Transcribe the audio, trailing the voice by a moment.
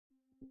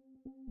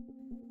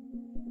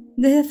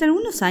Desde hace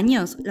algunos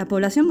años, la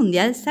población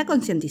mundial se ha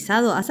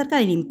concientizado acerca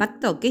del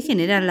impacto que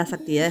generan las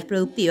actividades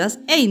productivas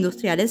e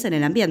industriales en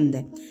el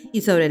ambiente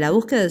y sobre la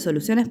búsqueda de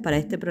soluciones para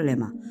este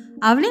problema.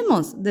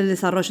 Hablemos del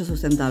desarrollo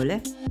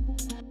sustentable.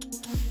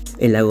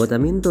 El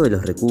agotamiento de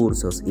los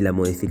recursos y la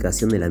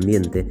modificación del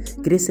ambiente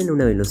crecen a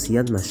una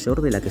velocidad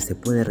mayor de la que se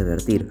puede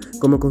revertir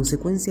como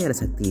consecuencia de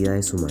las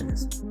actividades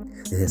humanas.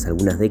 Desde hace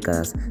algunas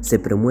décadas se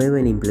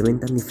promueven e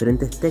implementan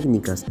diferentes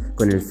técnicas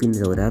con el fin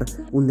de lograr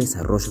un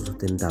desarrollo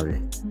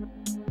sustentable.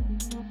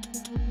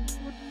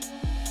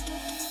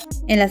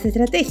 En las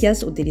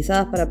estrategias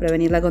utilizadas para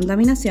prevenir la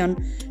contaminación,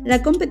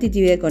 la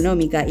competitividad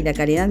económica y la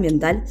calidad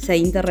ambiental se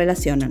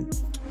interrelacionan.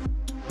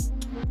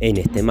 En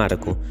este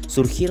marco,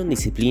 surgieron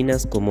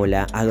disciplinas como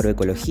la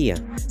agroecología,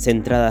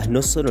 centradas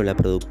no solo en la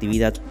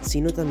productividad,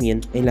 sino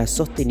también en la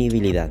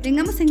sostenibilidad.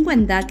 Tengamos en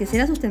cuenta que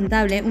será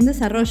sustentable un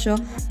desarrollo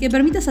que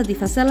permita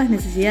satisfacer las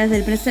necesidades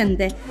del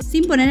presente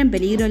sin poner en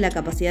peligro la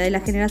capacidad de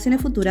las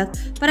generaciones futuras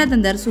para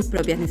atender sus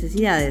propias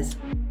necesidades.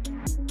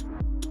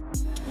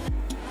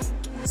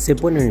 Se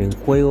ponen en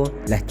juego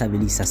la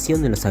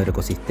estabilización de los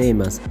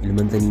agroecosistemas, el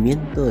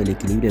mantenimiento del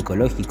equilibrio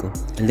ecológico,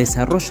 el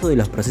desarrollo de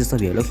los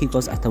procesos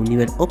biológicos hasta un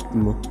nivel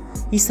óptimo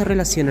y se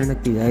relacionan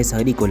actividades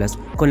agrícolas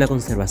con la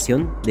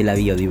conservación de la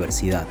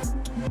biodiversidad.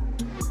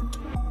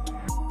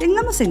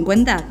 Tengamos en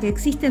cuenta que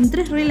existen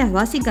 3 reglas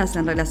básicas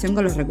en relación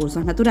con los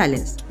recursos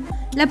naturales.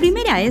 La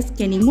primera es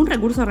que ningún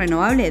recurso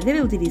renovable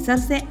debe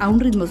utilizarse a un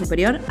ritmo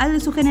superior al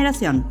de su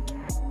generación.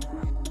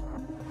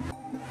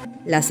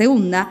 La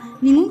segunda,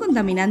 ningún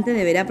contaminante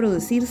deberá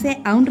producirse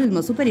a un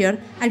ritmo superior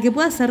al que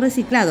pueda ser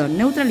reciclado,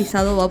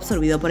 neutralizado o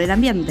absorbido por el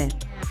ambiente.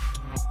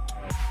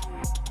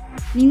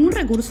 Ningún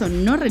recurso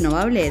no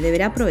renovable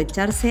deberá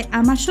aprovecharse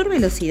a mayor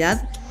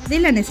velocidad de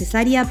la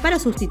necesaria para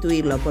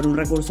sustituirlo por un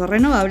recurso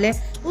renovable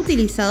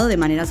utilizado de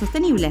manera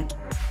sostenible.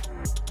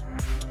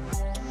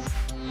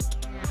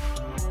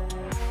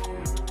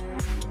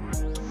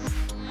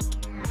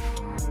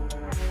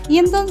 Y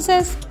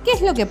entonces, ¿qué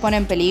es lo que pone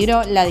en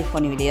peligro la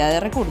disponibilidad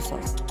de recursos?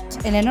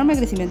 El enorme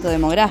crecimiento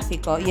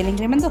demográfico y el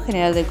incremento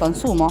general del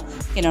consumo,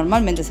 que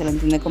normalmente se lo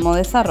entiende como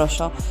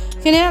desarrollo,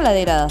 generan la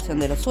degradación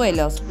de los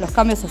suelos, los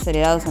cambios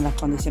acelerados en las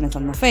condiciones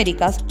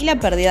atmosféricas y la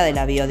pérdida de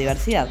la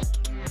biodiversidad.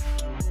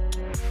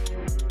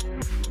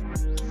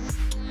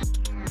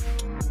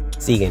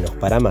 Síguenos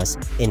para más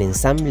en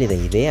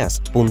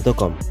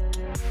ensambledeideas.com.